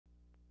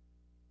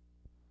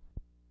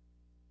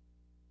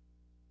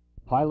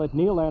Pilot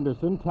Neil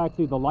Anderson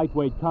taxied the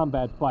lightweight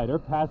combat fighter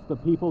past the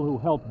people who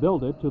helped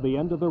build it to the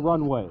end of the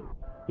runway.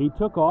 He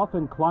took off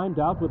and climbed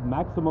out with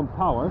maximum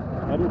power,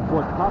 headed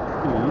for top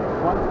speed,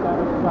 twice that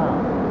of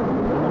sound.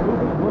 And the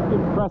movement looked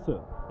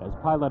impressive as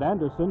Pilot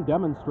Anderson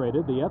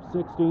demonstrated the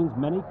F-16's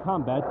many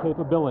combat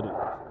capabilities.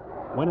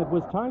 When it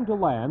was time to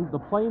land, the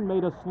plane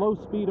made a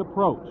slow-speed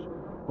approach,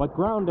 but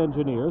ground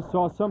engineers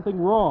saw something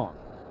wrong.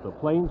 The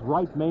plane's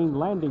right main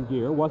landing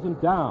gear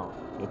wasn't down.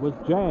 It was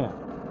jammed.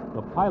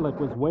 The pilot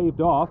was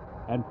waved off,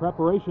 and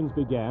preparations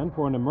began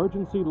for an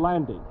emergency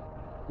landing.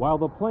 While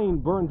the plane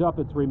burned up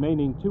its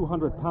remaining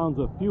 200 pounds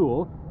of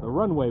fuel, the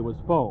runway was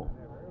foam.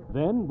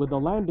 Then, with the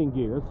landing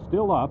gear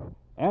still up,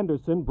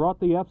 Anderson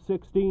brought the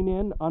F-16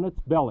 in on its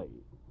belly.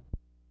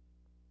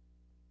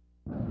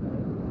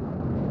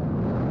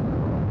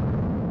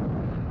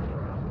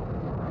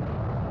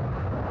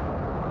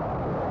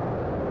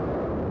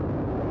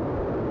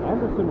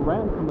 Anderson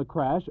ran from the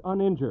crash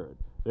uninjured.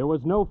 There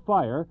was no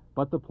fire,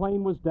 but the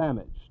plane was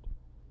damaged.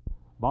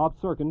 Bob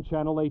Serkin,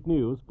 Channel 8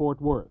 News,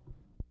 Fort Worth.